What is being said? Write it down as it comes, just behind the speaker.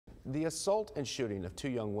The assault and shooting of two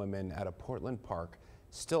young women at a Portland park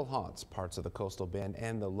still haunts parts of the coastal bend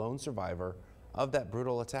and the lone survivor of that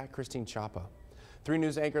brutal attack, Christine Chapa. 3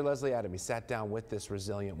 News anchor Leslie Adamy sat down with this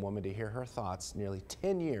resilient woman to hear her thoughts nearly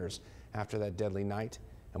 10 years after that deadly night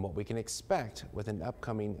and what we can expect with an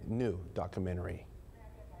upcoming new documentary.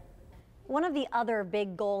 One of the other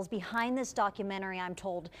big goals behind this documentary, I'm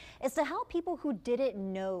told, is to help people who didn't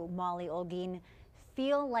know Molly Olguin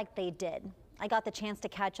feel like they did. I got the chance to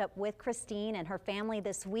catch up with Christine and her family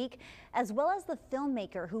this week, as well as the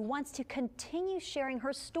filmmaker who wants to continue sharing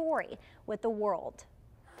her story with the world.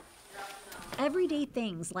 Everyday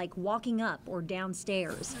things like walking up or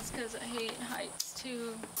downstairs. That's because I hate heights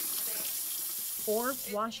too. Or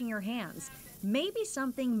washing your hands. Maybe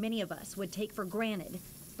something many of us would take for granted,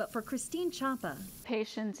 but for Christine Chapa,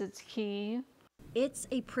 Patience is key. It's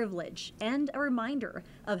a privilege and a reminder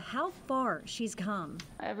of how far she's come.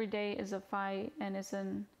 Every day is a fight, and it's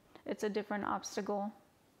a different obstacle,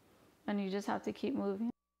 and you just have to keep moving.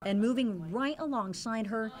 And moving right alongside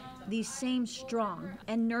her, the same strong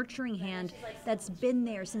and nurturing hand that's been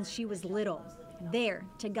there since she was little, there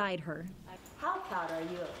to guide her. How proud are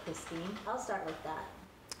you of Christine? I'll start with that.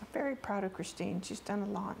 I'm very proud of Christine. She's done a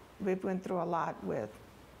lot. We've went through a lot with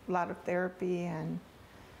a lot of therapy, and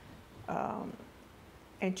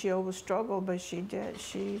she always struggled, but she did.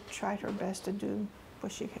 She tried her best to do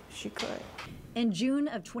what she could. In June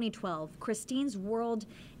of 2012, Christine's world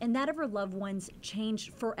and that of her loved ones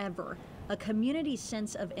changed forever. A community's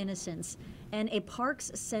sense of innocence and a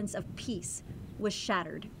park's sense of peace was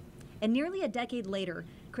shattered. And nearly a decade later,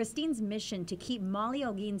 Christine's mission to keep Molly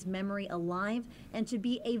Olguin's memory alive and to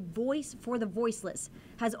be a voice for the voiceless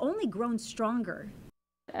has only grown stronger.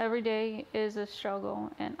 Every day is a struggle,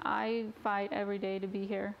 and I fight every day to be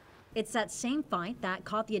here. It's that same fight that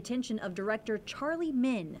caught the attention of director Charlie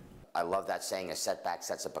Min. I love that saying, a setback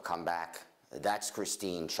sets up a comeback. That's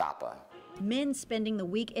Christine Chapa. Min spending the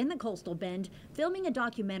week in the coastal bend filming a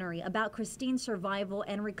documentary about Christine's survival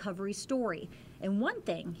and recovery story. And one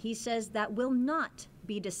thing he says that will not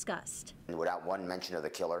be discussed. And without one mention of the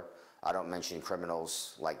killer, I don't mention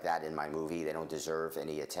criminals like that in my movie. They don't deserve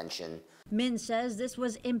any attention. Min says this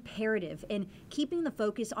was imperative in keeping the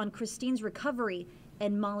focus on Christine's recovery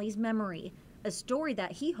and Molly's memory, a story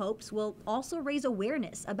that he hopes will also raise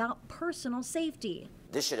awareness about personal safety.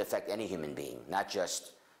 This should affect any human being, not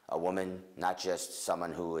just a woman, not just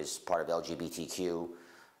someone who is part of LGBTQ,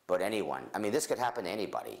 but anyone. I mean, this could happen to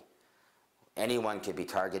anybody. Anyone could be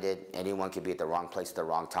targeted, anyone could be at the wrong place at the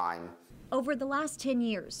wrong time. Over the last 10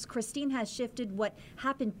 years, Christine has shifted what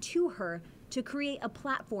happened to her to create a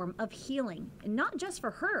platform of healing, and not just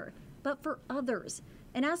for her, but for others.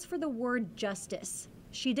 And as for the word justice,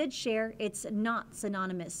 she did share it's not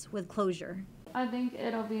synonymous with closure. I think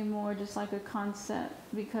it'll be more just like a concept,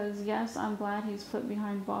 because yes, I'm glad he's put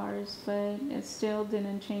behind bars, but it still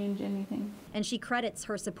didn't change anything. And she credits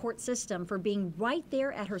her support system for being right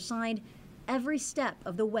there at her side every step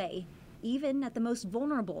of the way, even at the most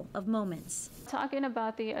vulnerable of moments. Talking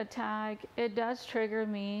about the attack, it does trigger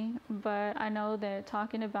me, but I know that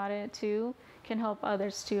talking about it too can help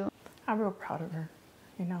others too. I'm real proud of her.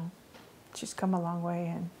 You know, she's come a long way,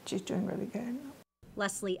 and she's doing really good.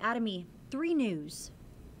 Leslie Adamy, 3 News.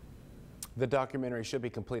 The documentary should be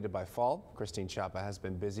completed by fall. Christine Chapa has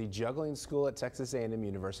been busy juggling school at Texas A&M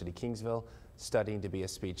University Kingsville, studying to be a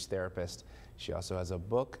speech therapist. She also has a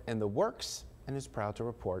book in the works and is proud to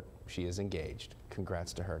report she is engaged.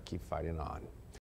 Congrats to her. Keep fighting on.